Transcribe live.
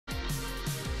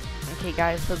Okay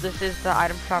guys, so this is the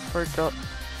item shop for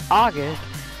August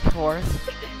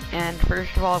 4th. And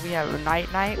first of all, we have a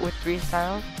Night Knight with 3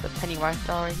 styles. The Pennywise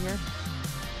style right here.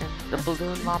 And the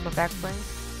Balloon Llama back bling.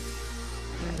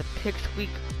 And then the Pipsqueak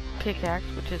pickaxe,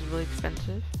 which is really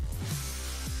expensive.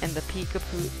 And the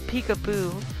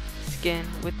Peekaboo skin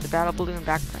with the Battle Balloon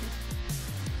back bling.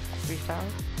 3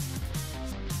 styles.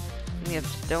 And we have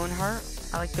Stoneheart.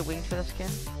 I like the wings for the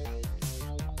skin.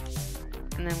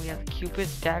 And then we have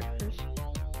Cupid's daggers.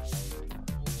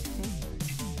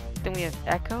 Then we have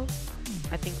Echo.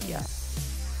 I think, yeah.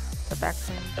 The back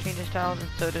bling changes styles, and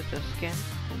so does the skin.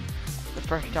 The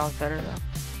brush style is better though.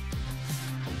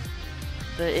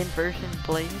 The inversion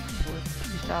blades with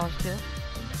 2 styles too.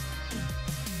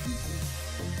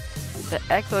 The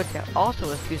Echo tail also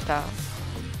with 2 styles.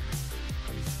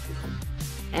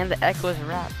 And the Echo's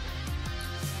wrap.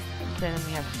 Okay, then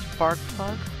we have Spark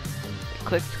Plug, the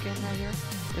Click skin right here,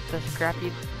 with the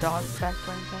Scrappy Dog back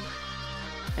bling thing.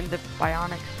 And the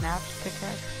Bionic Snaps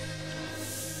pickaxe.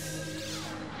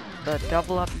 The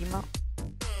Double Up emote.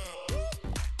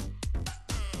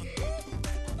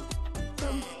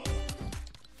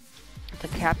 The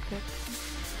Cap Kick.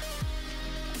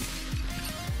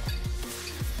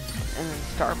 And then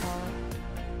Star Power.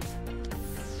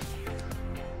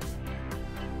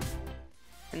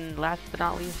 And last but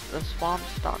not least, the Swamp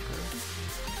Stalker.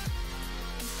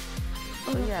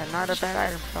 So yeah, not a bad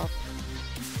item shop.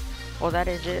 Well, that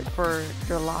is it for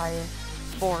July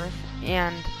 4th.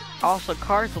 And also,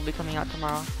 cards will be coming out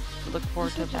tomorrow. So look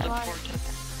forward to that.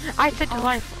 I said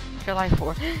July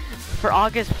 4th. For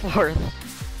August 4th.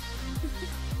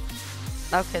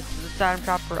 Okay, so this item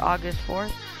shop for August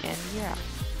 4th. And yeah.